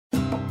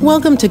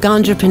Welcome to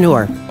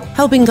Ganjapreneur,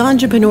 helping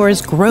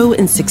Ganjapreneurs grow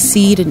and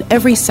succeed in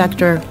every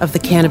sector of the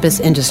cannabis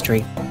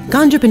industry.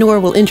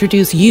 Ganjapreneur will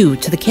introduce you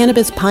to the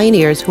cannabis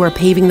pioneers who are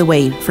paving the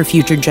way for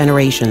future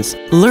generations.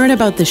 Learn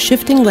about the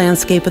shifting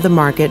landscape of the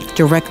market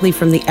directly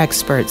from the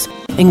experts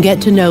and get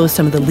to know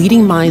some of the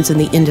leading minds in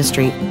the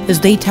industry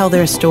as they tell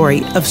their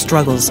story of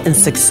struggles and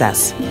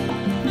success.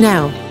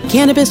 Now,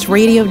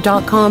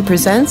 CannabisRadio.com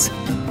presents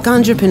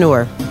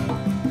Ganjapreneur.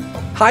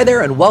 Hi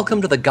there, and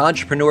welcome to the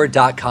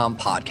Ganjapreneur.com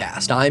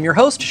podcast. I am your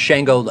host,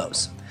 Shango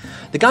Los.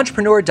 The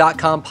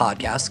Ganjapreneur.com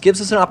podcast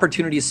gives us an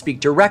opportunity to speak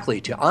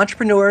directly to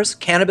entrepreneurs,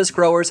 cannabis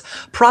growers,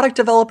 product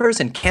developers,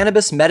 and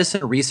cannabis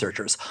medicine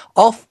researchers,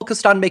 all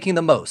focused on making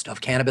the most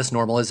of cannabis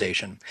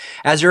normalization.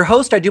 As your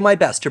host, I do my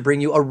best to bring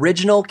you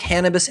original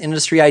cannabis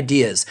industry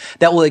ideas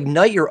that will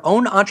ignite your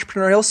own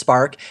entrepreneurial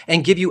spark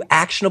and give you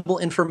actionable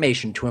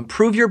information to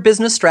improve your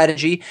business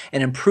strategy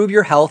and improve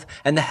your health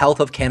and the health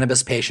of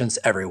cannabis patients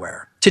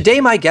everywhere.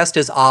 Today, my guest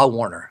is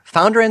Warner,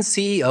 founder and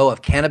CEO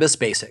of Cannabis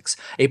Basics,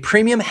 a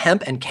premium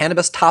hemp and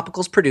cannabis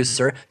topicals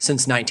producer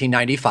since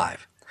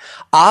 1995.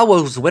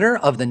 Was winner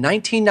of the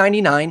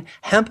 1999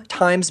 Hemp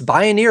Times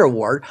Pioneer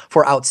Award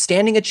for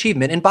Outstanding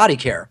Achievement in Body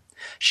Care.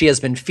 She has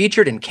been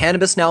featured in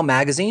Cannabis Now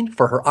magazine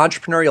for her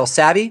entrepreneurial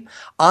savvy,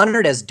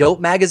 honored as Dope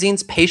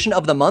Magazine's Patient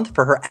of the Month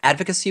for her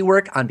advocacy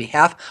work on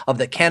behalf of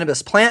the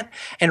cannabis plant,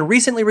 and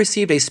recently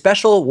received a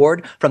special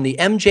award from the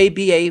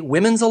MJBA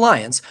Women's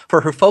Alliance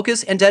for her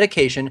focus and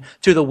dedication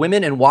to the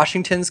women in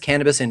Washington's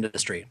cannabis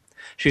industry.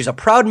 She's a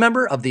proud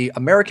member of the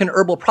American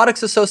Herbal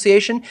Products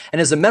Association and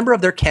is a member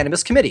of their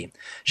Cannabis Committee.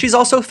 She's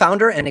also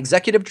founder and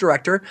executive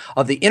director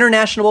of the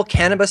International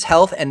Cannabis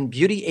Health and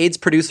Beauty Aids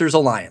Producers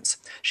Alliance.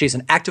 She's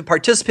an active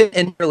participant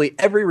in nearly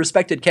every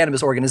respected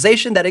cannabis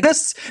organization that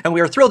exists, and we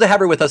are thrilled to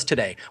have her with us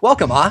today.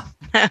 Welcome,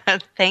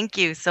 Thank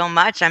you so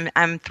much.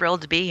 I'm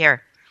thrilled to be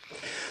here.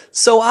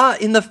 So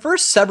in the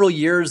first several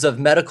years of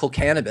medical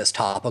cannabis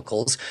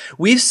topicals,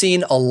 we've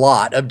seen a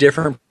lot of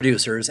different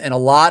producers and a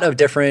lot of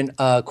different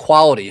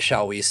qualities,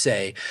 shall we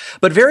say,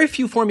 but very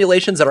few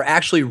formulations that are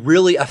actually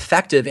really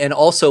effective and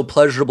also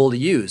pleasurable to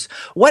use.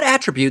 What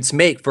attributes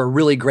make for a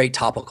really great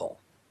topical?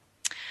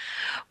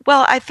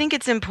 Well, I think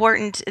it's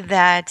important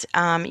that,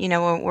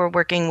 we're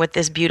working with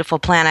this beautiful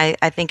plant.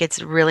 I think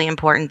it's really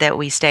important that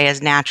we stay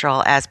as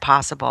natural as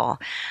possible.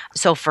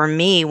 So for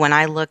me, when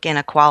I look in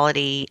a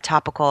quality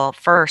topical,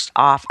 first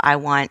off, I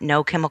want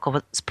no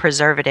chemical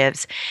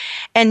preservatives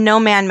and no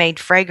man-made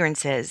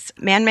fragrances.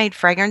 Man-made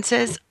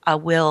fragrances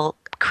will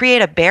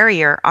create a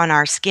barrier on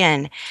our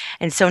skin.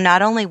 And so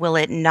not only will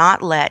it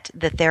not let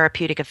the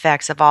therapeutic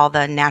effects of all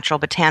the natural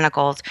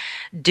botanicals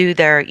do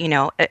their,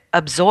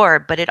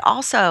 absorb, but it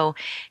also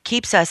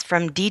keeps us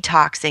from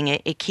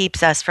detoxing. It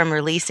keeps us from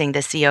releasing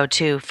the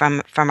CO2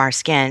 from our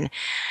skin.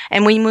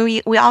 And when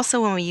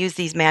we use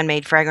these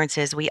man-made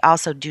fragrances, we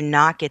also do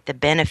not get the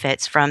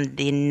benefits from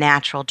the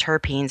natural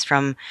terpenes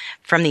from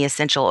the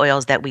essential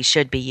oils that we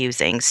should be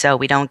using. So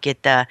we don't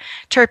get the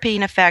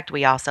terpene effect.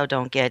 We also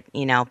don't get,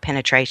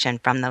 penetration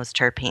from those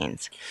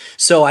terpenes.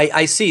 So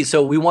I see.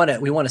 So we want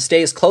to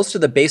stay as close to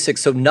the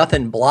basics so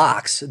nothing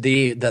blocks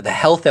the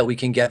health that we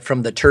can get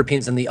from the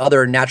terpenes and the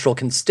other natural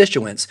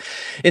constituents.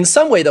 In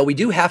some way, though, we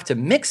do have to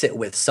mix it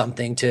with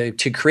something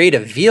to create a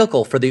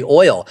vehicle for the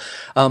oil.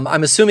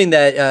 I'm assuming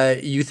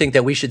that you think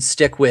that we should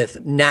stick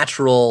with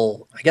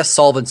natural, I guess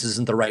solvents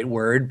isn't the right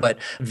word, but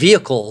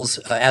vehicles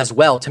as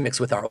well to mix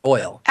with our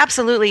oil.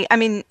 Absolutely. I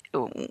mean,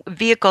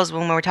 vehicles,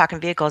 when we're talking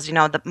vehicles,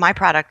 my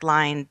product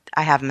line,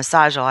 I have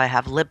massage oil, I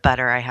have lip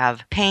butter, I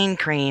have pain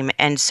cream.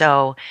 And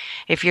so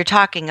if you're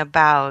talking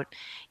about,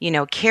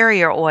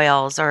 carrier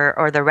oils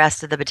or the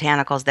rest of the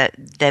botanicals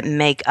that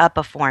make up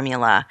a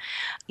formula,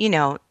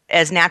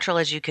 as natural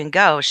as you can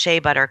go, shea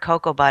butter,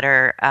 cocoa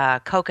butter,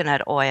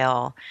 coconut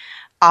oil,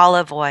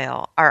 olive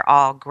oil are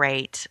all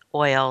great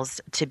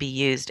oils to be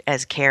used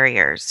as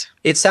carriers.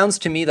 It sounds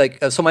to me like,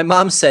 so my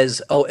mom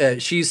says,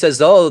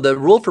 the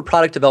rule for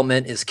product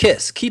development is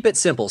KISS. Keep it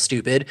simple,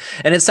 stupid.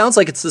 And it sounds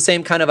like it's the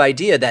same kind of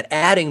idea that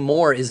adding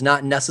more is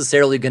not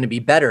necessarily going to be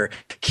better.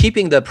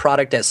 Keeping the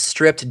product as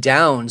stripped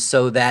down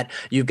so that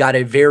you've got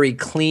a very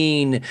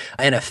clean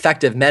and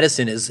effective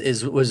medicine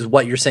is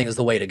what you're saying is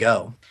the way to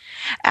go.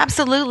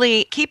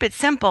 Absolutely. Keep it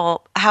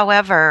simple.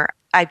 However,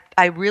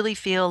 I really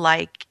feel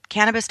like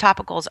cannabis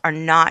topicals are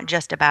not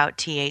just about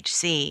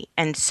THC.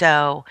 And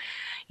so,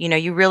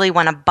 you really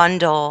want to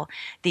bundle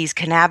these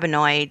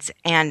cannabinoids.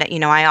 And,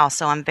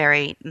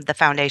 the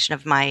foundation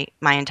of my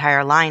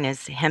entire line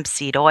is hemp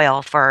seed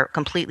oil for a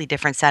completely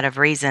different set of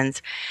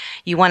reasons.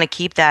 You want to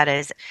keep that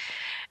as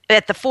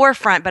at the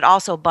forefront, but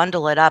also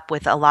bundle it up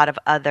with a lot of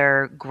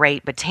other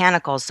great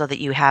botanicals so that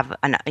you have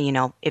an,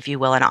 if you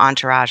will, an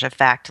entourage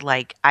effect.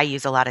 Like I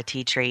use a lot of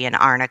tea tree and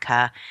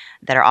arnica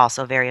that are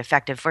also very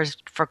effective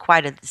for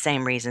quite the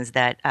same reasons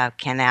that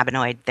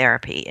cannabinoid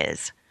therapy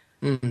is.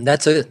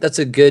 That's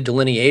a good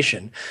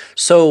delineation.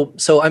 So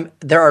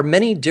there are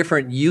many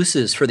different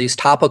uses for these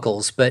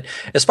topicals, but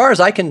as far as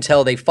I can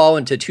tell, they fall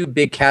into two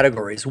big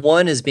categories.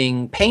 One is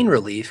being pain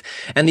relief,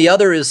 and the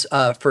other is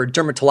for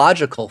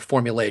dermatological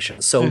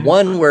formulations. So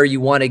one where you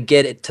want to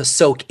get it to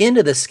soak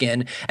into the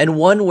skin, and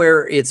one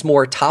where it's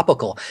more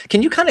topical.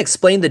 Can you kind of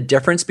explain the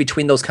difference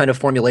between those kind of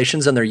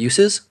formulations and their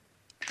uses?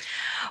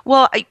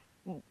 Well,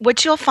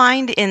 what you'll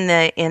find in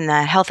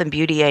the health and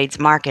beauty aids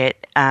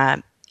market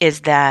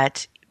is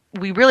that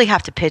we really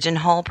have to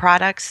pigeonhole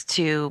products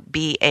to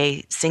be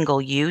a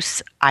single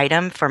use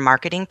item for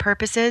marketing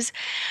purposes.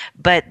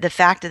 But the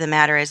fact of the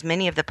matter is,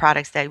 many of the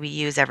products that we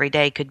use every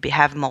day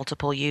have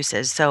multiple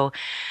uses. So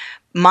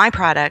my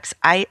products,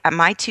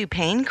 my two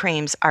pain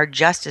creams are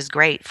just as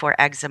great for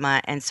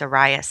eczema and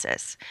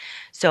psoriasis.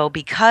 So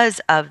because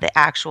of the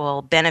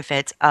actual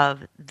benefits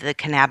of the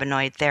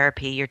cannabinoid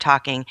therapy, you're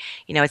talking,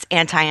 it's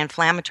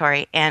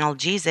anti-inflammatory,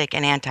 analgesic,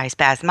 and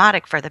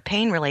antispasmodic for the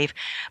pain relief,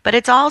 but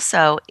it's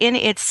also in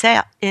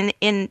itself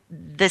in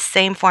the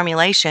same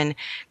formulation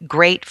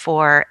great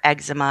for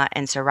eczema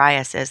and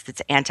psoriasis.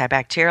 It's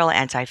antibacterial,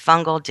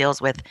 antifungal, deals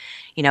with,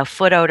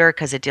 foot odor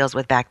because it deals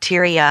with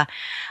bacteria.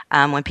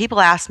 When people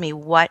ask me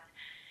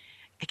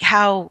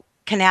how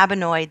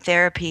cannabinoid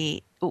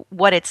therapy,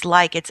 what it's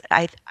like,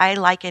 I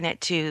liken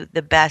it to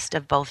the best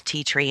of both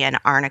tea tree and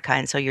arnica,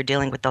 and so you're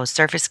dealing with those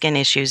surface skin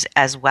issues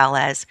as well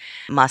as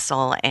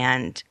muscle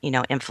and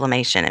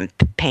inflammation and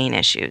pain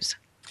issues.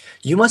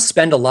 You must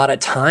spend a lot of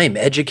time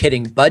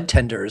educating bud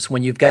tenders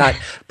when you've got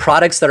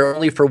products that are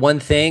only for one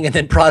thing and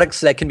then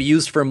products that can be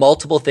used for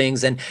multiple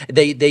things. And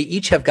they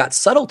each have got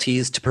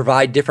subtleties to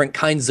provide different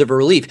kinds of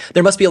relief.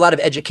 There must be a lot of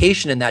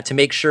education in that to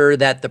make sure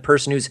that the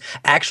person who's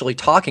actually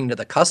talking to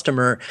the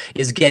customer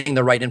is getting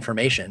the right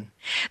information.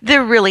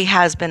 There really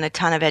has been a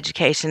ton of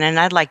education, and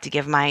I'd like to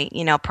give my,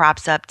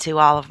 props up to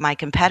all of my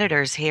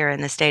competitors here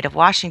in the state of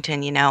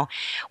Washington.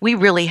 We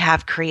really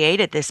have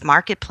created this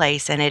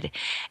marketplace, and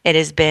it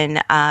has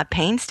been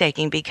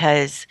painstaking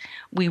because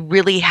we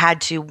really had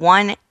to,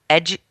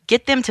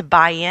 get them to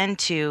buy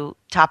into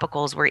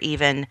topicals were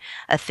even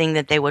a thing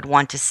that they would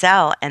want to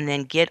sell, and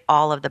then get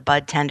all of the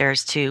bud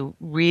tenders to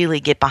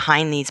really get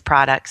behind these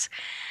products.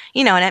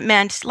 And it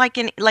meant like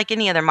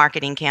any other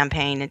marketing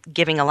campaign,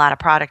 giving a lot of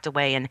product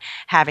away and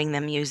having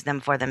them use them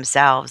for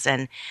themselves.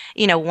 And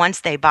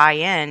once they buy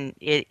in,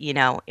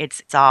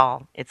 it's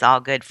all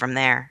good from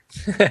there.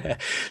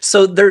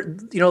 So there,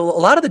 a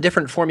lot of the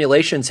different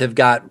formulations have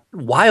got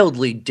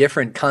wildly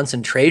different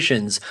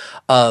concentrations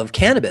of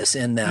cannabis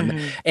in them.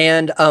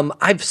 And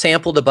I've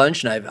sampled a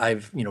bunch, and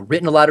I've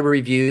written a lot of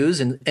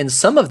reviews, and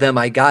some of them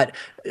I got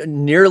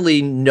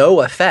nearly no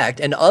effect,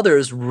 and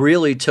others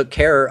really took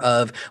care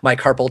of my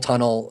carpal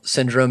tunnel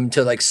syndrome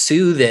to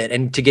soothe it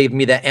and to give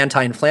me that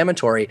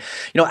anti-inflammatory.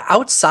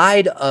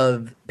 Outside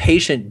of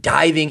patient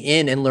diving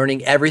in and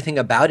learning everything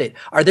about it,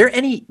 are there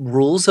any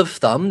rules of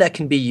thumb that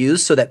can be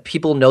used so that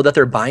people know that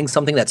they're buying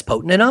something that's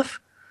potent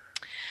enough?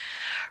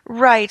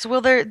 Right.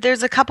 Well,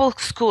 there's a couple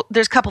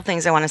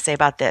things I want to say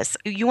about this.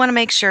 You want to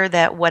make sure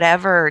that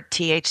whatever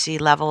THC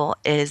level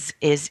is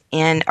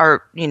in,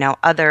 or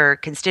other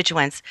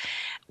constituents,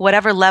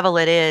 whatever level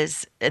it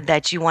is,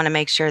 that you want to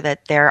make sure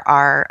that there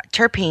are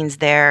terpenes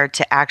there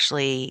to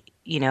actually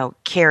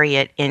carry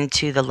it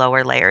into the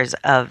lower layers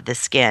of the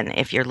skin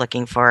if you're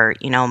looking for,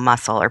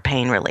 muscle or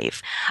pain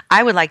relief.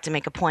 I would like to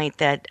make a point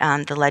that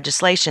the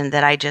legislation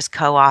that I just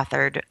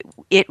co-authored,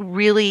 it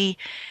really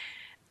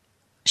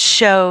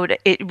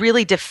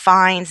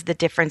defines the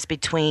difference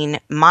between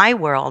my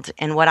world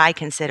and what I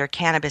consider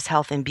cannabis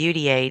health and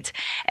beauty aids,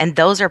 and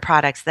those are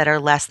products that are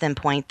less than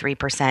 0.3%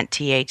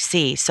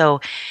 THC.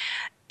 So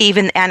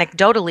even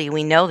anecdotally,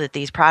 we know that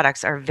these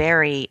products are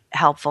very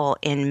helpful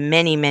in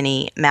many,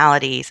 many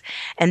maladies.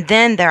 And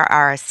then there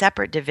are a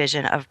separate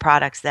division of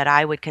products that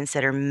I would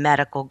consider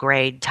medical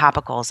grade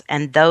topicals,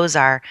 and those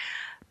are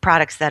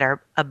products that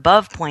are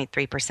above 0.3%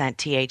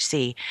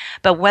 THC.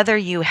 But whether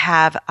you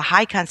have a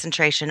high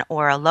concentration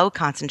or a low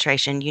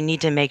concentration, you need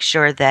to make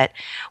sure that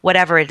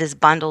whatever it is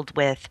bundled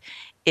with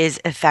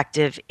is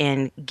effective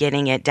in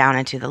getting it down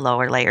into the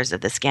lower layers of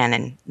the skin.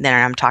 And then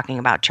I'm talking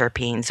about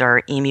terpenes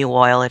or emu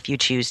oil if you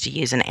choose to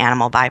use an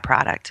animal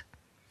byproduct.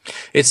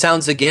 It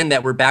sounds again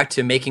that we're back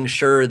to making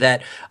sure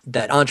that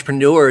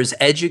entrepreneurs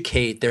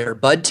educate their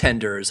bud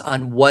tenders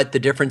on what the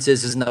difference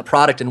is in the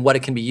product and what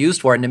it can be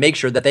used for, and to make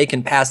sure that they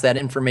can pass that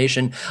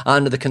information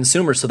on to the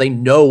consumer so they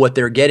know what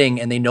they're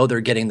getting and they know they're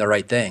getting the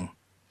right thing.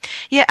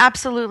 Yeah,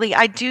 absolutely.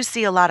 I do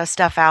see a lot of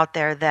stuff out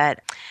there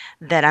that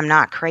I'm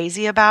not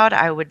crazy about.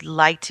 I would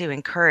like to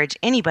encourage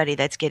anybody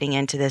that's getting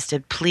into this to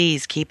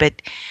please keep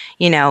it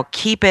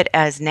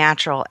as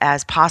natural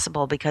as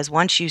possible, because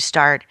once you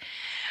start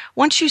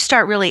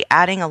really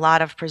adding a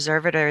lot of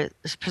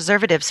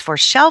preservatives for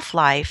shelf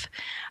life,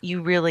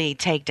 you really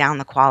take down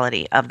the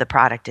quality of the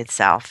product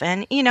itself.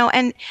 And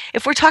and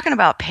if we're talking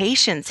about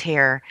patients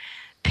here,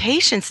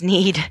 patients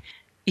need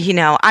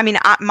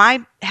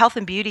My health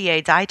and beauty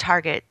aids, I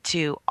target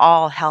to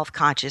all health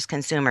conscious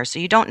consumers. So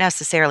you don't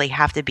necessarily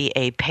have to be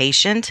a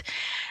patient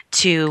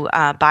to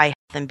buy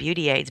health and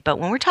beauty aids. But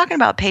when we're talking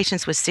about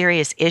patients with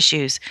serious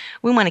issues,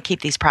 we want to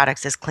keep these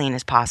products as clean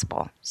as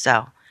possible.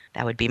 So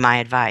that would be my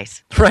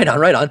advice. Right on,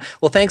 right on.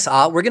 Well, thanks,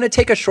 We're going to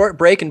take a short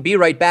break and be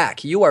right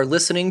back. You are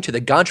listening to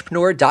the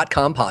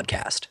Ganjapreneur.com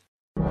podcast.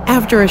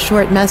 After a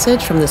short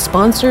message from the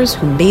sponsors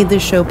who made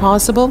this show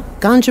possible,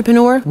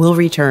 Ganjapreneur will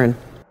return.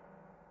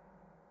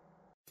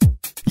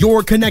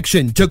 Your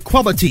connection to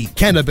quality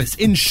cannabis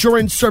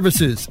insurance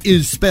services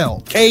is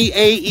spelled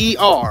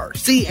Kaercher.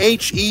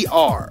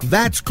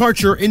 That's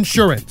Karcher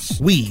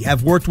Insurance. We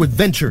have worked with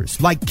ventures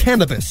like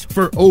Cannabis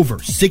for over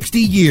 60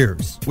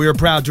 years. We're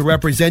proud to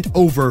represent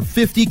over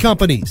 50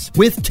 companies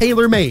with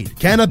tailor-made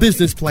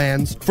cannabis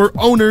plans for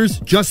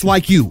owners just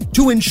like you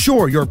to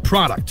insure your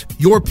product,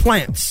 your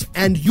plants,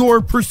 and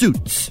your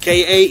pursuits.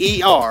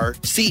 Kaercher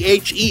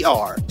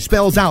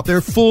spells out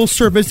their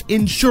full-service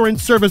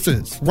insurance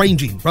services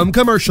ranging from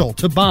commercial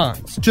to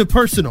bonds to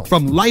personal,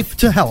 from life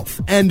to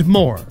health, and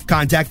more.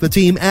 Contact the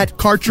team at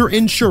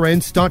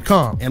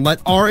KarcherInsurance.com and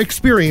let our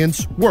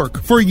experience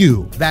work for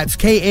you. That's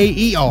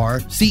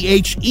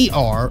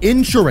Kaercher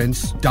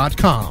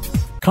Insurance.com.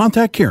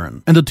 Contact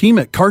Karen and the team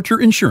at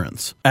Karcher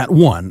Insurance at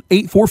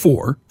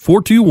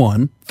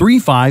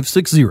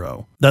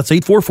 1-844-421-3560. That's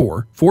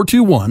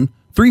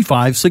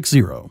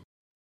 844-421-3560.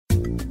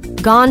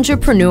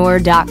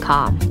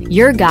 Ganjapreneur.com,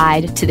 your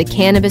guide to the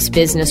cannabis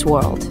business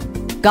world.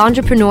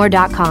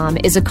 Ganjapreneur.com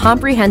is a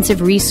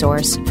comprehensive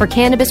resource for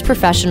cannabis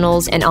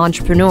professionals and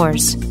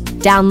entrepreneurs.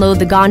 Download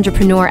the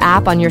Ganjapreneur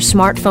app on your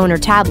smartphone or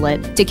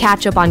tablet to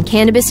catch up on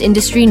cannabis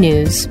industry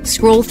news,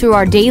 scroll through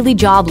our daily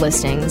job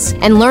listings,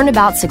 and learn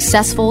about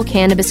successful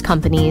cannabis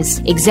companies,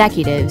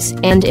 executives,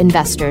 and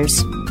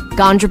investors.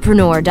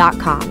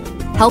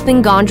 Ganjapreneur.com,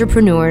 helping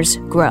Ganjapreneurs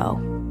grow.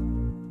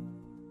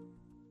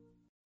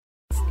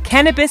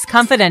 Cannabis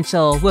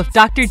Confidential with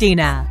Dr.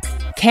 Dina.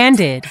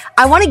 Candid.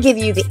 I want to give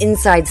you the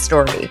inside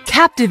story.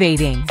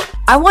 Captivating.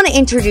 I want to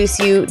introduce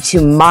you to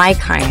my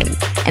kind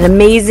and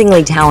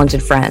amazingly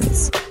talented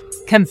friends.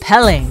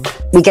 Compelling.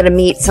 We get to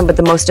meet some of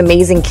the most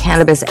amazing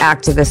cannabis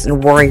activists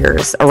and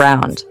warriors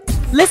around.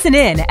 Listen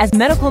in as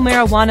medical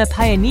marijuana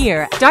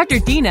pioneer Dr.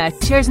 Dina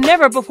shares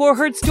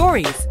never-before-heard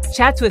stories,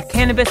 chats with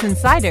cannabis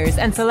insiders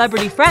and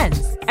celebrity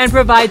friends, and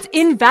provides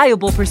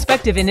invaluable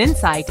perspective and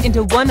insight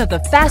into one of the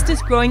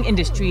fastest-growing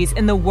industries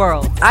in the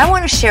world. I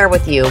want to share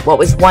with you what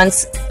was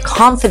once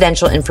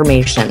confidential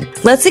information.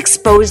 Let's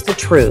expose the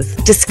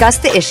truth, discuss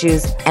the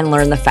issues, and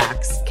learn the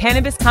facts.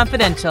 Cannabis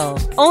Confidential,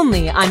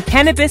 only on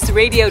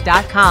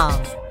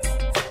CannabisRadio.com.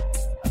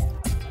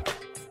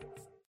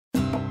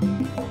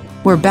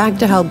 We're back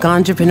to help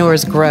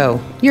Ganjapreneurs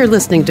grow. You're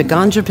listening to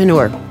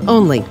Ganjapreneur,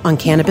 only on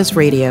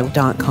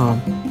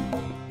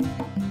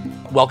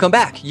CannabisRadio.com. Welcome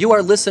back. You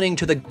are listening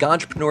to the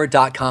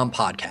Ganjapreneur.com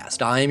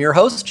podcast. I am your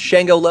host,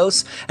 Shango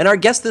Los, and our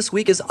guest this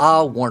week is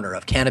Warner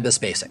of Cannabis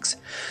Basics.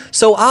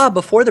 So,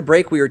 before the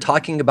break, we were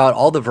talking about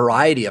all the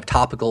variety of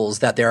topicals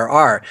that there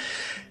are.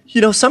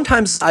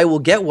 Sometimes I will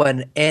get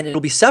one and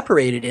it'll be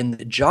separated in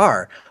the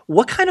jar.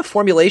 What kind of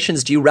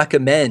formulations do you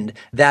recommend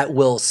that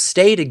will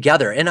stay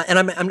together? And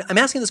I'm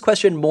asking this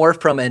question more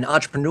from an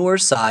entrepreneur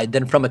side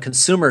than from a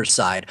consumer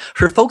side.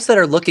 For folks that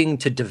are looking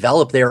to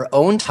develop their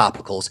own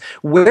topicals,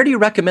 where do you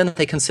recommend that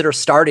they consider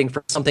starting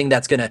for something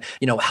that's going to,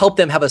 help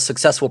them have a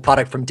successful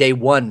product from day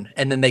one,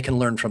 and then they can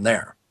learn from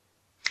there?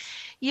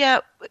 Yeah.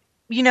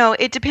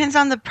 It depends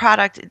on the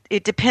product.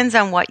 It depends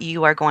on what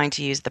you are going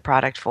to use the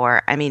product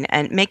for.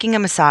 And making a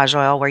massage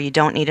oil where you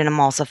don't need an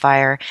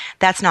emulsifier,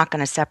 that's not going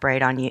to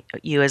separate on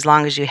you as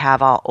long as you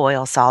have all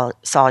oil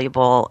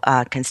soluble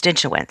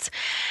constituents.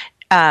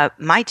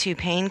 My 2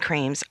 pain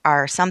creams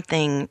are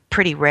something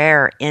pretty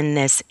rare in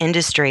this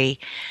industry,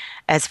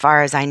 as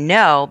far as I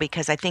know,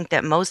 because I think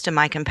that most of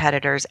my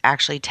competitors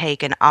actually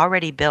take an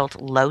already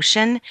built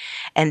lotion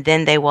and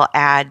then they will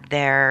add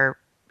their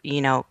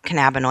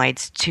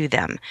cannabinoids to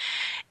them.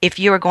 If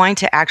you are going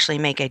to actually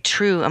make a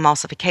true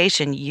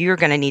emulsification, you're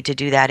going to need to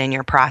do that in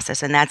your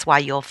process. And that's why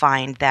you'll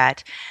find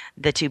that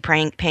the 2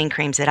 pain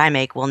creams that I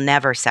make will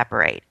never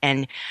separate.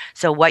 And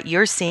so what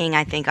you're seeing,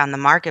 I think, on the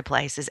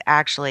marketplace is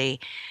actually,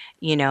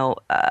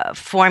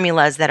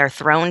 formulas that are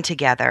thrown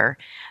together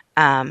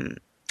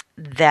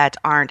that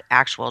aren't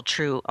actual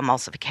true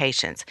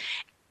emulsifications.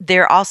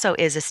 There also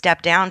is a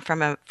step down from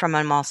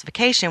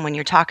emulsification when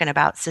you're talking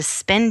about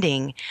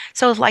suspending.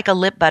 So like a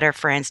lip butter,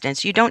 for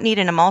instance, you don't need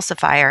an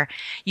emulsifier.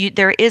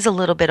 There is a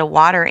little bit of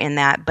water in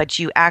that, but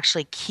you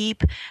actually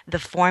keep the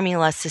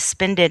formula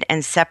suspended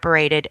and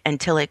separated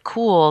until it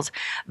cools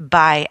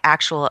by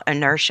actual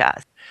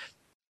inertia.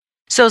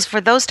 So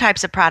for those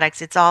types of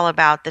products, it's all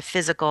about the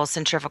physical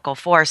centrifugal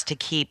force to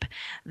keep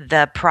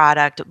the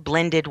product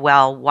blended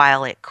well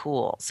while it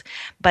cools.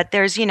 But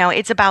there's,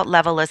 it's about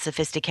level of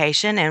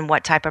sophistication and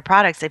what type of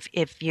products.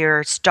 If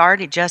you're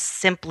just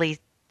simply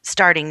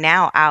starting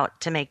now out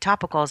to make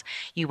topicals,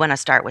 you want to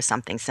start with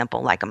something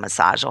simple like a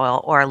massage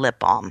oil or a lip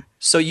balm.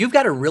 So you've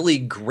got a really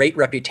great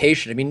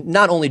reputation. I mean,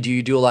 not only do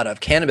you do a lot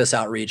of cannabis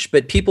outreach,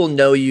 but people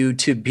know you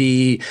to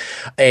be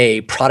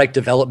a product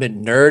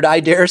development nerd, I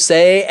dare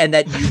say, and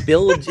that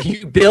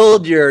you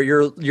build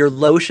your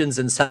lotions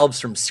and salves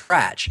from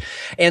scratch.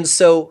 And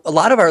so a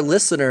lot of our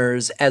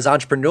listeners as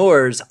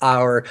entrepreneurs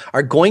are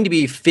going to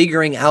be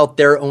figuring out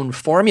their own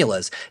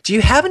formulas. Do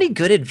you have any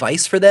good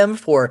advice for them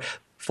for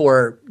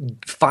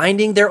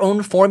finding their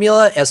own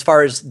formula as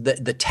far as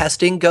the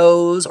testing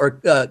goes, or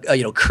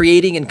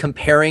creating and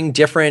comparing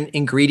different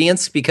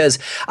ingredients? Because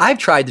I've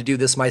tried to do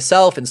this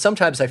myself, and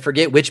sometimes I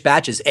forget which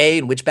batch is A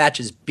and which batch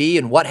is B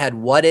and what had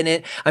what in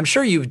it. I'm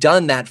sure you've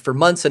done that for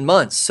months and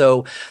months.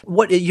 So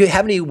what, you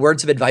have any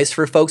words of advice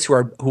for folks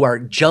who are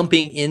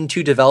jumping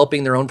into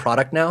developing their own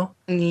product now?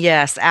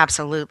 Yes,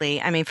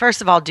 absolutely. I mean,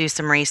 first of all, do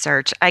some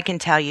research. I can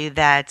tell you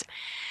that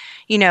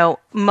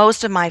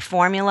most of my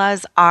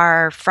formulas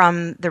are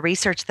from the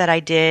research that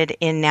I did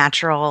in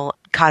natural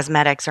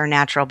cosmetics or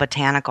natural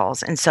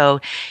botanicals. And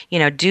so,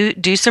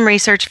 do some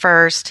research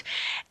first.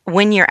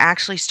 When you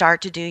actually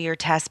start to do your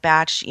test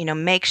batch,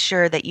 make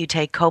sure that you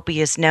take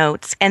copious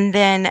notes. And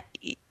then,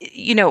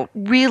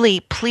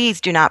 really,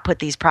 please do not put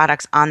these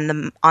products on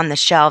the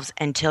shelves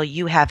until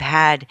you have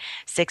had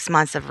 6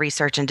 months of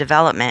research and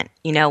development.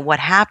 What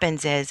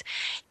happens is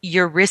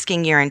you're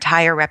risking your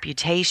entire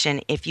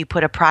reputation if you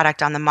put a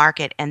product on the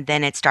market and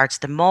then it starts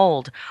to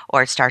mold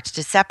or it starts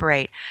to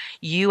separate.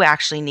 You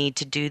actually need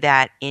to do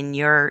that in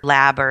your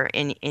lab or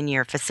in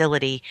your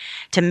facility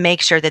to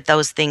make sure that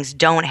those things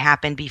don't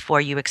happen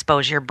before you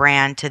expose your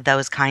brand to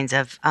those kinds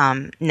of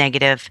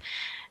negative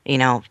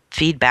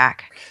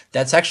feedback.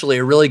 That's actually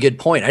a really good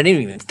point. I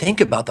didn't even think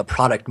about the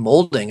product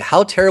molding.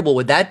 How terrible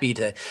would that be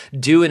to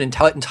do an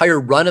entire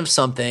run of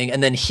something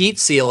and then heat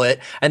seal it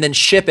and then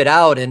ship it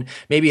out, and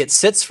maybe it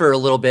sits for a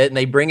little bit and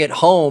they bring it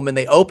home and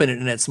they open it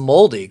and it's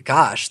moldy.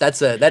 Gosh,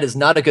 that is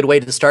not a good way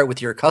to start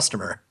with your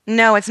customer.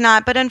 No, it's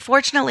not. But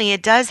unfortunately,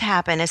 it does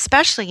happen,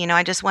 especially,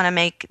 I just want to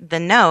make the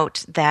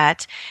note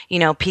that,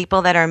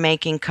 people that are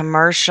making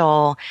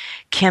commercial,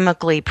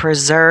 chemically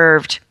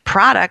preserved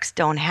products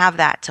don't have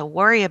that to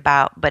worry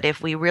about. But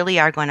if we really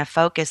are going to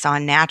focus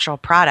on natural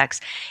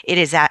products, it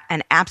is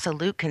an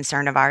absolute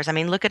concern of ours. I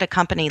mean, look at a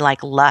company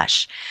like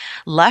Lush.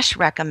 Lush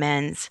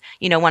recommends,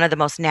 one of the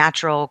most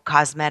natural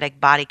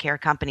cosmetic body care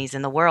companies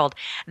in the world.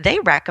 They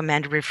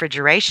recommend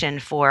refrigeration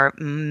for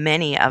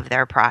many of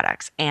their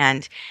products.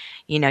 And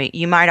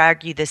you might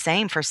argue the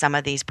same for some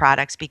of these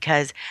products,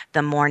 because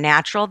the more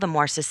natural, the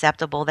more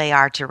susceptible they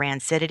are to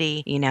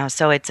rancidity.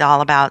 So it's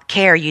all about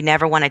care. You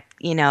never want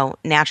to,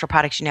 natural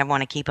products, you never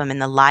want to keep them in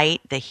the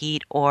light, the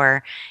heat,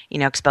 or,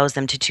 expose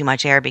them to too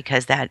much air,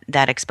 because that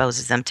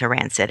exposes them to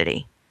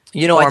rancidity.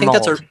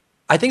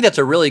 I think that's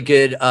a really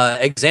good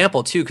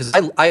example too, because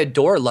I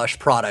adore Lush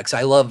products.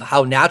 I love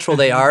how natural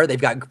they are. They've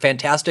got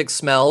fantastic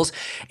smells,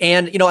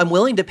 and I'm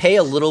willing to pay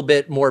a little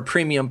bit more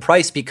premium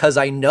price because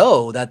I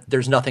know that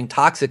there's nothing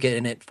toxic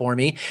in it for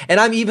me, and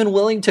I'm even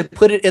willing to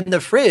put it in the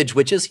fridge,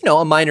 which is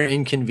a minor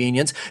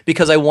inconvenience,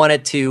 because I want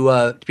it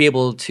to be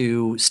able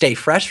to stay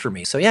fresh for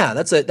me. So yeah,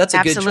 that's a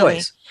good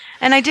choice.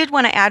 And I did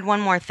want to add one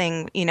more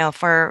thing,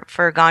 for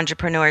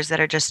ganjapreneurs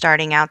that are just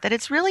starting out, that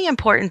it's really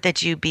important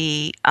that you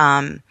be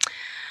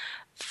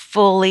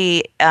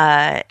fully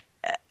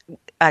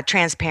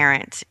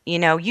transparent.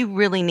 You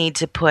really need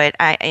to put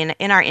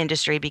in our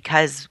industry,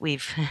 because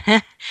we've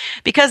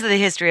because of the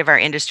history of our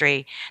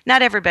industry,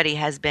 not everybody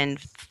has been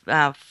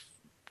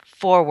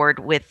forward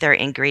with their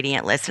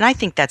ingredient list. And I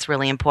think that's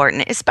really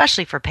important,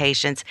 especially for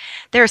patients.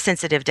 They're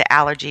sensitive to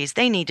allergies.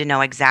 They need to know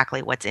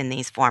exactly what's in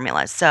these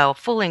formulas. So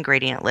full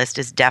ingredient list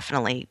is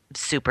definitely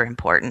super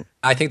important.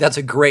 I think that's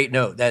a great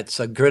note. That's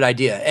a good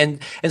idea. And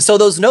so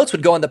those notes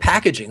would go on the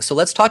packaging. So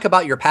let's talk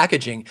about your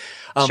packaging.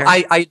 Sure.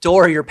 I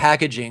adore your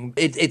packaging.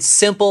 It's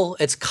simple,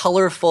 it's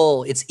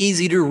colorful, it's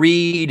easy to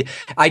read.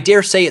 I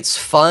dare say it's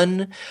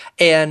fun.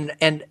 And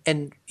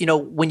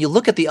when you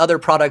look at the other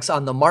products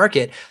on the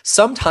market,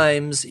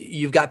 sometimes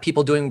you've got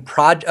people doing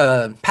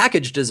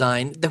package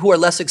design who are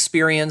less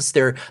experienced.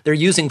 They're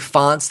using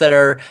fonts that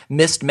are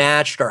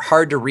mismatched or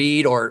hard to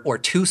read, or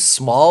too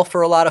small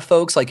for a lot of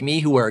folks like me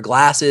who wear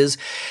glasses.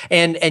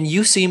 And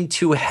you seem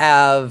to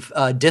have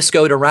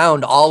discoed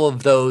around all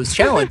of those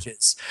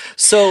challenges.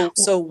 So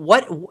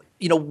what,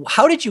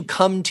 how did you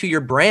come to your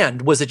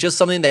brand? Was it just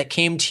something that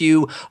came to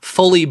you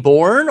fully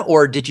born,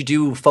 or did you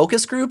do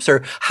focus groups,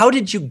 or how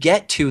did you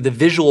get to the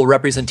visual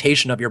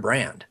representation of your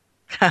brand?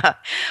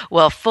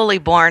 Well, fully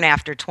born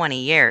after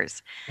 20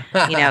 years.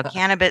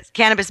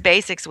 Cannabis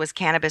Basics was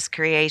Cannabis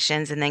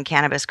Creations, and then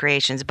Cannabis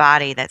Creations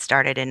Body that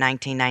started in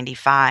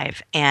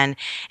 1995. And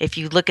if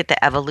you look at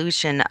the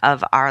evolution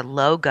of our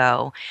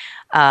logo,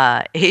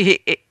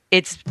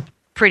 it's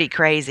pretty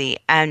crazy.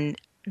 And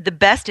the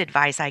best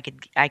advice I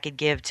could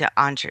give to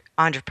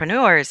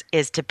entrepreneurs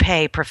is to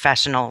pay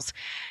professionals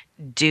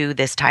do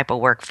this type of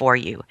work for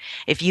you.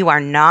 If you are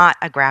not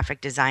a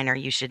graphic designer,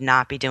 you should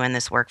not be doing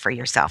this work for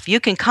yourself. You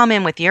can come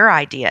in with your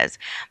ideas.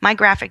 My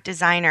graphic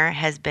designer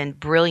has been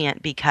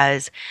brilliant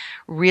because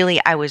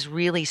really I was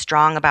really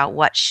strong about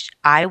what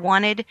I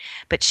wanted,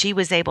 but she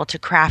was able to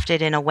craft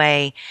it in a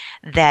way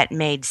that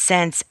made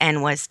sense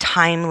and was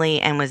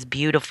timely and was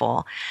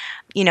beautiful.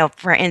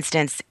 For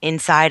instance,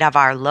 inside of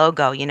our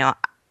logo,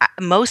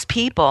 most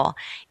people,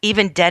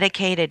 even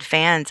dedicated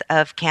fans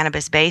of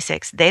Cannabis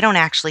Basics, they don't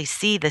actually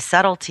see the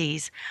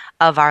subtleties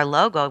of our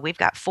logo. We've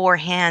got 4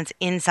 hands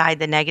inside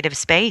the negative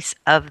space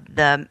of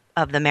the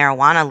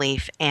marijuana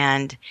leaf,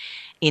 and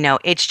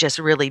it's just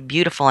really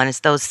beautiful, and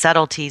it's those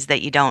subtleties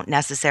that you don't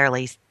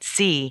necessarily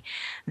see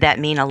that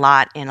mean a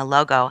lot in a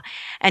logo.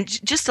 And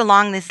just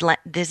along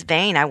this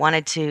vein, I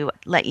wanted to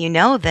let you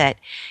know that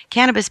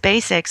Cannabis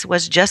Basics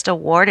was just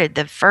awarded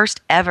the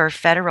first ever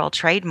federal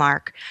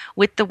trademark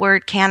with the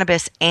word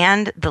cannabis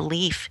and the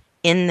leaf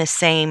in the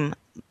same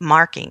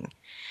marking.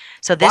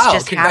 So this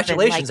just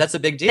congratulations. happened. That's a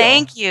big deal.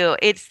 Thank you.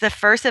 It's the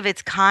first of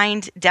its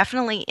kind,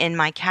 definitely in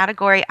my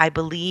category, I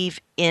believe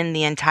in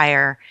the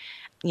entire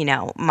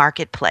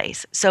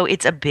marketplace. So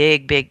it's a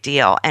big, big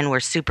deal. And we're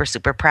super,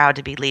 super proud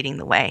to be leading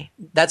the way.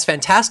 That's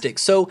fantastic.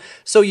 So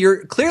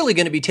you're clearly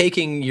going to be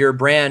taking your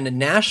brand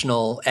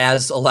national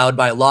as allowed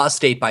by law,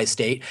 state by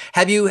state.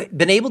 Have you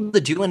been able to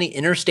do any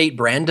interstate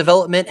brand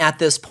development at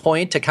this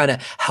point to kind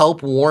of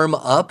help warm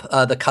up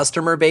the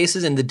customer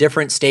bases in the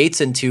different states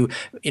and to,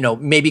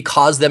 maybe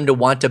cause them to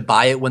want to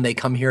buy it when they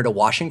come here to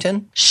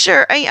Washington?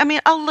 Sure. I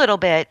mean, a little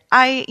bit.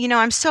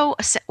 I'm so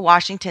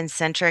Washington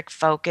centric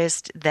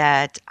focused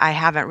that I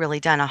haven't really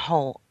done a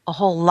whole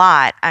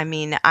lot. I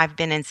mean, I've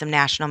been in some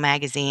national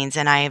magazines,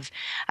 and I've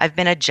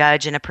been a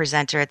judge and a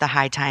presenter at the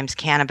High Times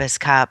Cannabis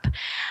Cup.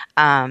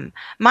 My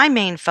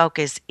main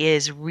focus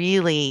is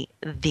really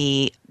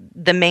the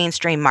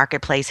mainstream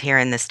marketplace here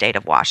in the state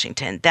of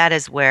Washington. That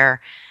is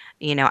where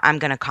I'm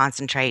going to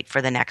concentrate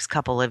for the next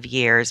couple of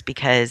years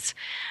because,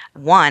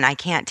 one, I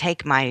can't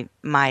take my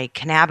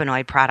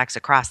cannabinoid products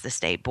across the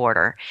state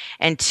border.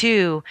 And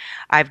two,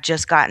 I've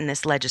just gotten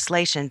this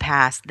legislation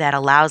passed that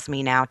allows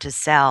me now to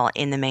sell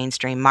in the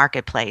mainstream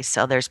marketplace.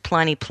 So there's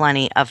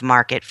plenty of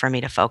market for me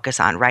to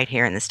focus on right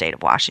here in the state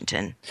of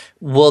Washington.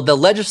 Well, the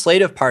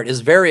legislative part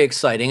is very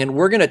exciting, and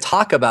we're going to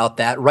talk about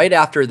that right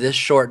after this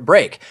short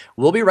break.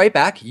 We'll be right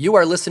back. You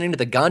are listening to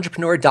the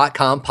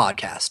Ganjapreneur.com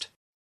podcast.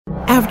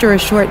 After a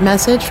short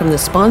message from the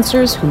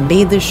sponsors who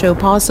made this show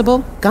possible,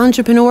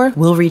 Ganjapreneur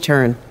will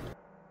return.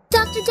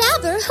 Dr.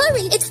 Dabber,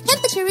 hurry! Its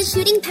temperature is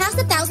shooting past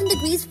 1,000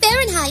 degrees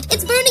Fahrenheit.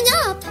 It's burning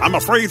up. I'm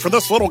afraid for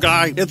this little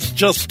guy, it's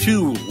just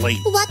too late.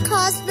 What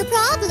caused the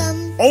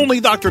problem? Only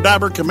Dr.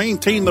 Dabber can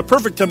maintain the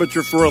perfect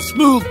temperature for a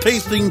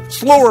smooth-tasting,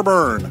 slower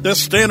burn.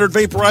 This standard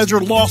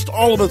vaporizer lost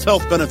all of its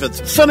health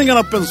benefits, sending it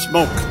up in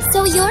smoke.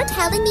 So you're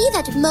telling me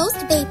that most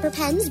vapor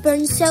pens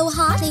burn so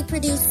hot they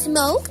produce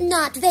smoke,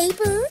 not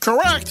vapor?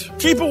 Correct.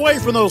 Keep away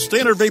from those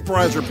standard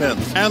vaporizer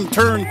pens and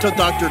turn to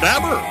Dr.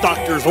 Dabber.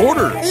 Doctor's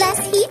orders. Less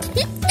heat,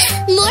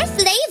 more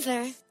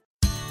flavor.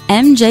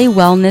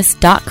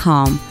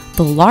 MJWellness.com,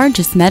 the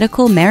largest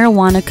medical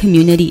marijuana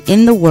community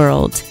in the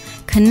world.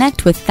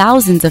 Connect with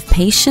thousands of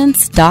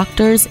patients,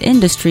 doctors,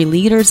 industry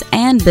leaders,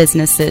 and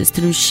businesses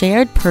through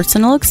shared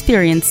personal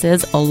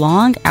experiences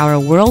along our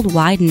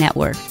worldwide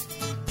network.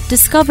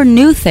 Discover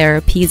new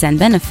therapies and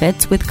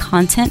benefits with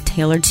content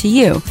tailored to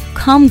you.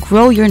 Come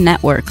grow your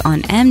network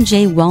on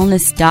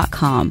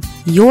MJWellness.com.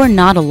 You're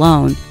not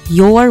alone.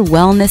 Your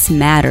wellness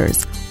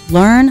matters.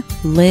 Learn,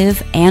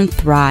 live, and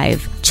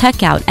thrive.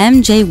 Check out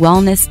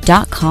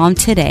MJWellness.com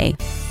today.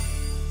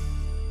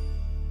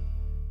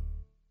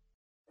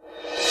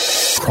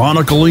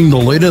 Chronicling the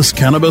latest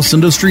cannabis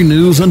industry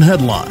news and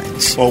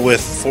headlines. Well,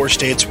 with 4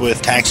 states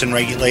with tax and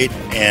regulate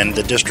and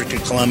the District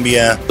of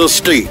Columbia. The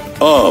state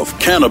of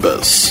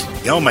cannabis.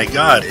 Oh my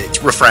God,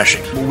 it's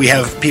refreshing. We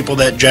have people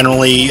that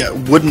generally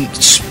wouldn't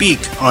speak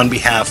on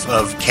behalf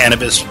of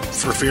cannabis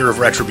for fear of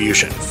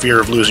retribution, fear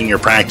of losing your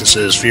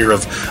practices, fear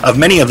of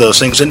many of those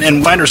things,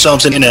 and find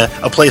ourselves in a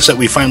place that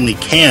we finally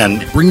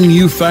can. Bringing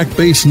you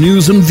fact-based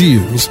news and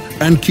views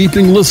and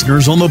keeping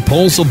listeners on the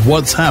pulse of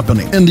what's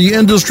happening in the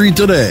industry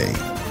today.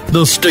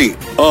 The state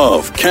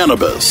of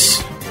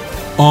cannabis.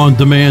 On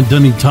demand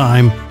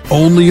anytime,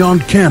 only on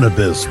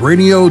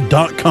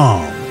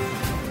CannabisRadio.com.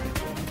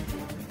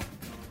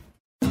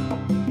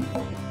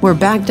 We're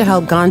back to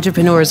help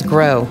Ganjapreneurs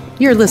grow.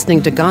 You're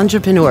listening to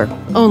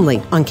Ganjapreneur, only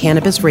on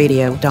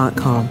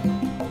CannabisRadio.com.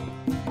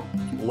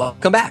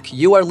 Welcome back.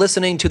 You are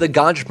listening to the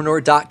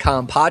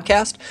Ganjapreneur.com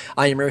podcast.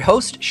 I am your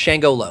host,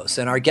 Shango Los,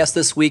 and our guest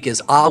this week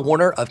is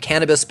Warner of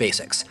Cannabis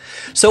Basics.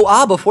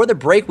 So, before the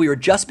break, we were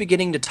just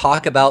beginning to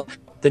talk about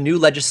the new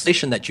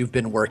legislation that you've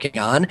been working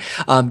on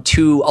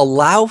to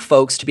allow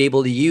folks to be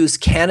able to use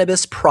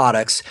cannabis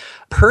products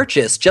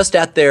purchase just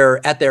at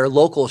their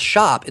local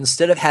shop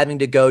instead of having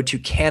to go to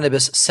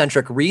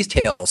cannabis-centric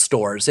retail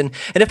stores. And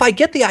if I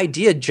get the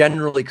idea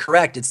generally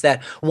correct, it's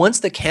that once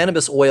the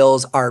cannabis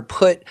oils are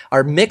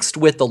mixed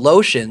with the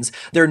lotions,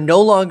 they're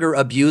no longer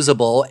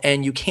abusable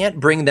and you can't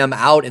bring them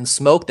out and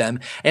smoke them.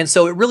 And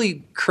so it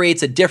really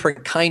creates a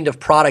different kind of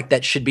product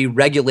that should be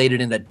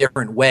regulated in a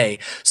different way.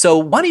 So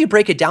why don't you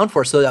break it down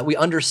for us so that we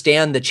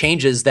understand the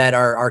changes that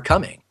are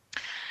coming?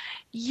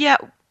 Yeah.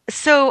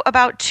 So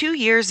about 2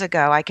 years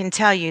ago, I can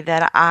tell you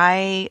that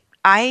I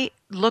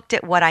looked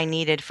at what I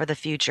needed for the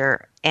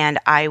future, and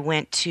I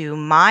went to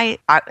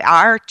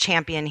our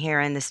champion here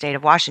in the state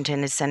of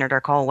Washington is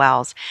Senator Cole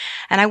Wells,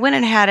 and I went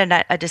and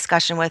had a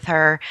discussion with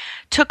her,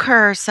 took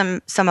her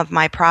some of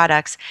my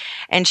products,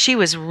 and she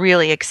was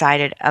really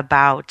excited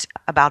about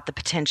the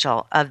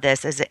potential of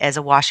this as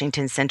a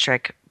Washington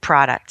centric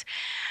product.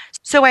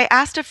 So I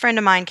asked a friend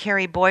of mine,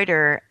 Carrie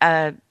Boyder,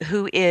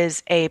 who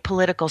is a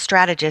political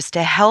strategist,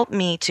 to help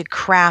me to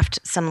craft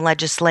some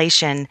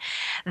legislation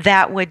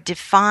that would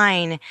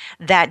define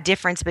that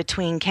difference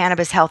between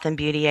cannabis health and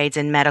beauty aids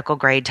and medical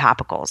grade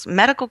topicals.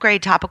 Medical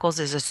grade topicals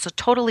is a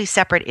totally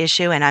separate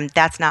issue, and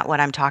that's not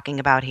what I'm talking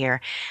about here.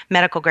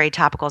 Medical grade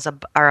topicals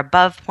are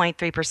above 0.3%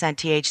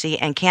 THC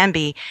and can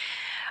be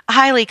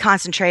highly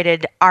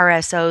concentrated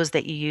RSOs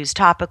that you use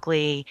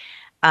topically,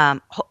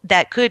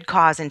 that could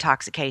cause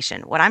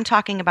intoxication. What I'm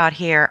talking about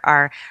here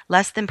are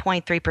less than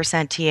 0.3%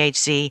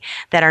 THC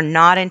that are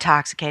not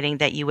intoxicating,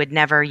 that you would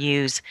never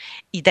use,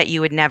 that you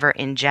would never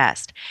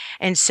ingest.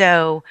 And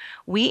so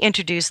we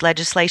introduced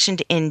legislation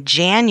in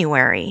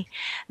January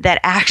that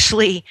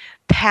actually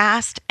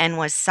passed and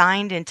was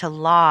signed into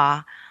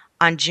law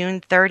on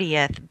June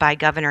 30th by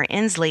Governor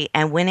Inslee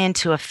and went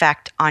into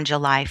effect on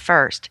July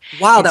 1st.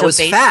 Wow, and that so was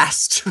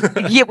fast.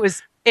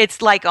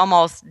 It's like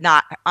almost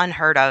not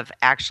unheard of,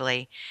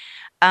 actually.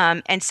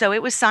 And so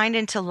it was signed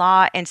into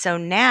law. And so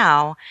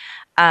now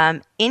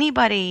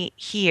anybody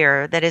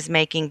here that is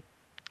making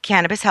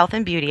cannabis health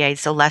and beauty aids,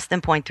 so less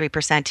than 0.3%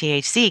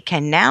 THC,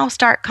 can now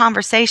start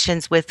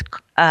conversations with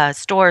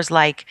stores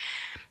like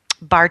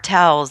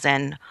Bartell's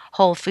and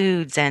Whole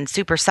Foods and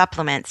Super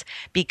Supplements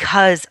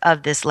because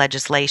of this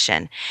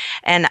legislation.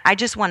 And I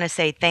just want to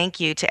say thank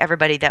you to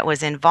everybody that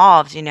was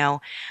involved.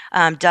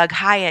 Doug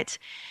Hyatt,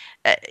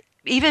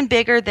 even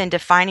bigger than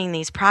defining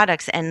these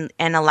products and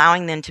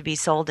allowing them to be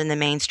sold in the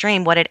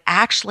mainstream, what it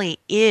actually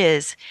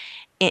is,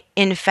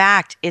 in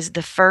fact, is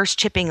the first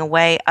chipping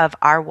away of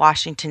our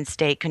Washington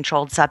State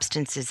Controlled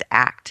Substances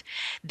Act.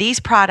 These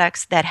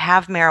products that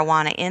have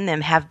marijuana in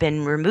them have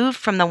been removed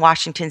from the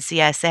Washington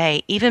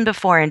CSA even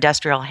before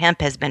industrial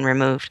hemp has been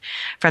removed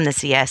from the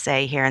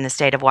CSA here in the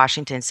state of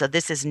Washington. So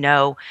this is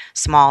no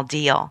small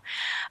deal.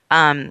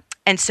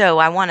 And so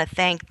I want to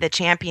thank the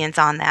champions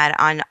on that.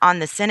 On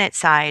the Senate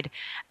side,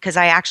 because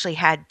I actually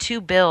had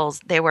two bills.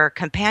 They were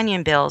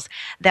companion bills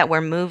that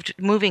were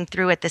moving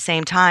through at the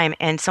same time.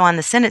 And so on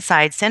the Senate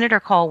side, Senator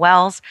Cole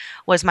Wells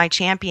was my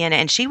champion,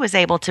 and she was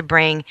able to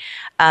bring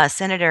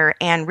Senator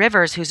Ann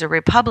Rivers, who's a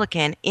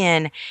Republican,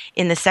 in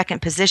the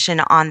second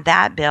position on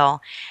that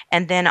bill.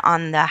 And then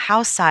on the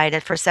House side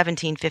for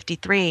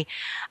 1753,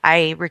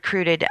 I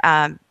recruited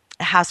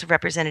House of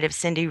Representatives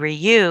Cindy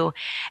Ryu,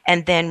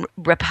 and then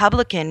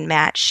Republican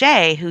Matt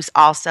Shea, who's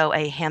also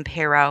a hemp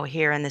hero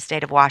here in the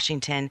state of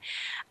Washington,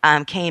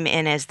 came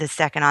in as the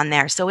second on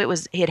there. So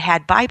it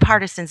had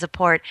bipartisan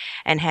support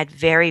and had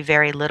very,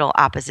 very little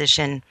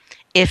opposition,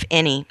 if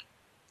any.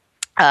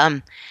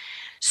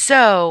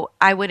 So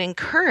I would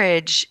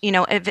encourage,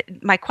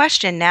 my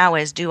question now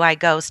is, do I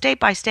go state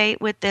by state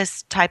with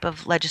this type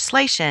of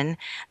legislation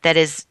that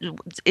is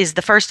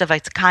the first of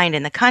its kind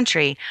in the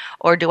country,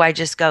 or do I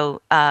just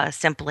go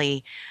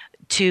simply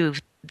to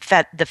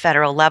the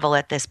federal level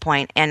at this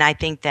point? And I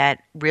think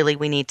that really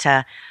we need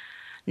to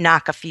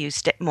knock a few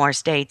more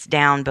states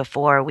down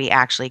before we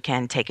actually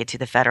can take it to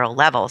the federal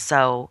level.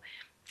 So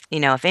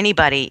if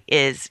anybody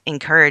is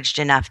encouraged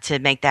enough to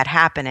make that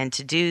happen and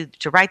to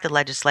write the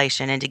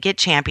legislation and to get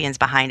champions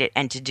behind it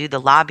and to do the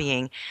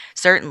lobbying,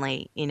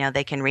 certainly,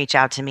 they can reach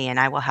out to me and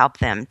I will help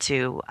them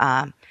to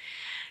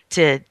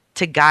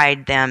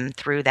guide them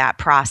through that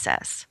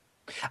process.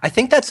 I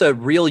think that's a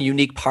real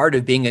unique part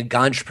of being a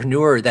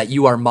ganjapreneur that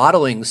you are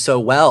modeling so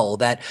well,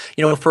 that,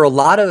 for a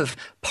lot of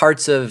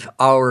parts of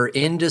our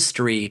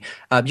industry,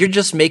 you're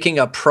just making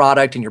a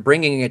product and you're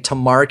bringing it to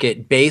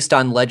market based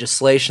on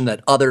legislation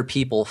that other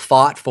people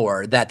fought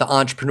for, that the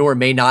entrepreneur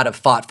may not have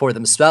fought for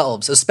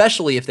themselves,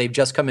 especially if they've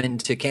just come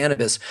into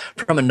cannabis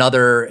from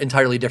another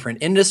entirely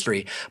different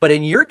industry. But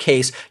in your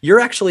case, you're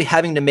actually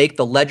having to make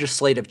the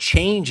legislative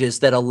changes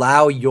that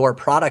allow your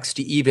products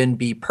to even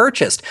be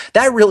purchased.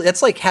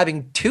 That's like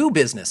having two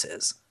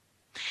businesses.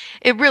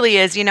 It really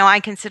is. I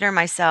consider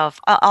myself,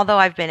 although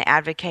I've been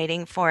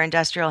advocating for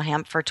industrial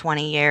hemp for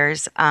 20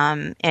 years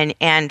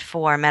and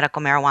for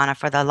medical marijuana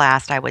for the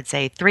last, I would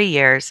say, 3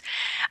 years,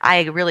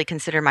 I really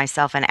consider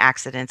myself an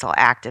accidental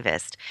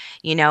activist.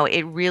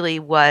 It really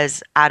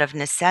was out of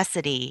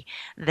necessity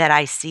that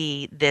I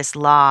see this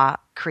law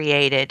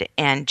created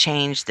and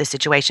changed the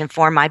situation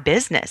for my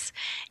business.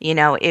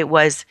 It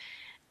was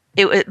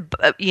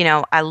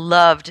I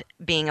loved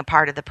being a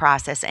part of the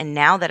process. And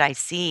now that I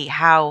see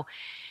how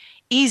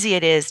easy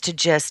it is to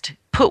just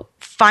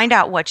find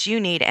out what you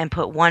need and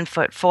put one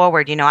foot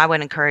forward, I would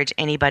encourage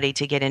anybody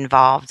to get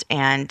involved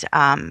and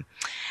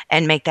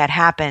make that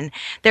happen.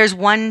 There's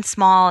one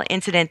small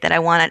incident that I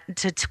wanted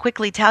to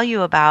quickly tell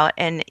you about,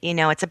 and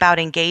it's about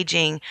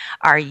engaging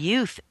our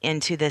youth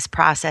into this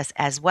process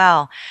as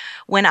well.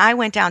 When I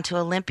went down to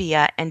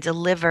Olympia and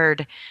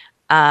delivered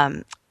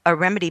a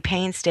Remedy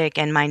pain stick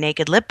and my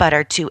naked lip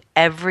butter to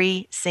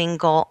every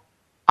single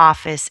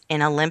office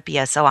in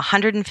Olympia, so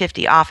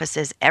 150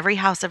 offices, every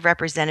House of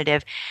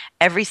Representative,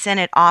 every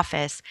Senate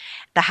office,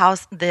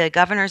 the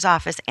governor's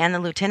office, and the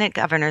lieutenant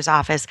governor's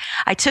office.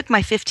 I took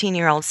my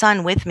 15-year-old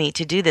son with me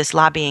to do this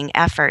lobbying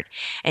effort,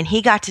 and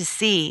he got to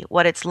see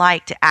what it's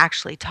like to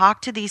actually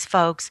talk to these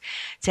folks,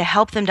 to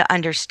help them to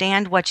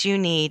understand what you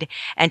need,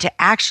 and to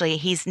actually,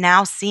 he's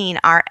now seen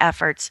our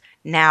efforts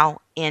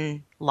now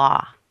in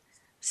law.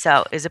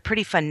 So it was a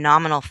pretty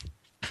phenomenal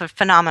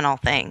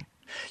thing.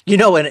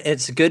 And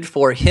it's good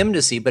for him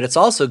to see, but it's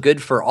also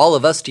good for all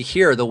of us to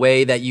hear the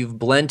way that you've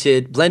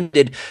blended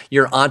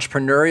your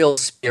entrepreneurial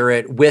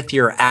spirit with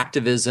your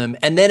activism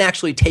and then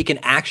actually taken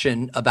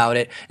action about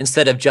it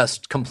instead of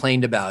just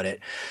complained about it.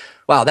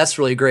 Wow, that's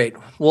really great.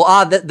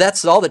 Well,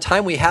 that's all the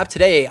time we have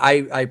today.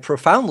 I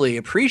profoundly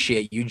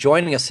appreciate you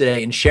joining us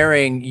today and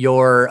sharing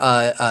your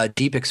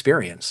deep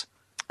experience.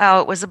 Oh,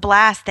 it was a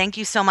blast. Thank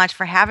you so much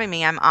for having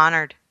me. I'm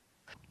honored.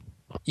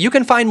 You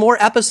can find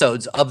more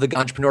episodes of the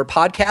Ganjapreneur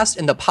podcast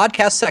in the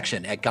podcast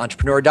section at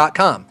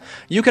ganjapreneur.com.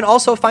 You can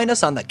also find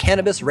us on the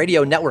Cannabis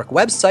Radio Network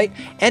website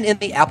and in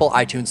the Apple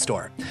iTunes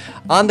Store.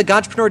 On the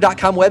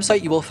ganjapreneur.com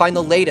website, you will find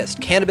the latest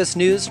cannabis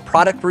news,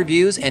 product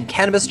reviews, and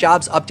cannabis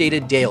jobs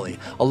updated daily,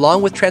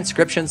 along with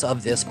transcriptions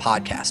of this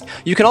podcast.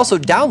 You can also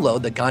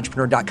download the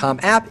ganjapreneur.com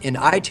app in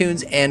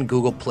iTunes and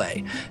Google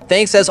Play.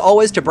 Thanks as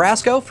always to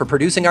Brasco for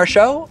producing our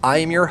show. I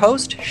am your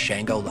host,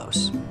 Shango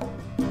Los.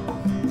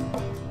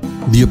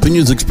 The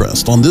opinions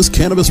expressed on this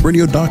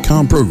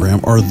CannabisRadio.com program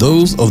are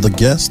those of the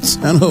guests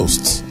and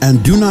hosts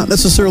and do not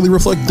necessarily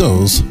reflect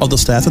those of the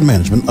staff and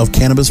management of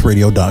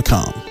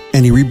CannabisRadio.com.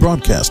 Any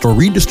rebroadcast or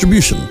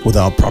redistribution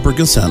without proper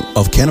consent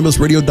of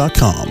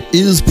CannabisRadio.com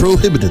is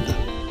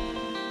prohibited.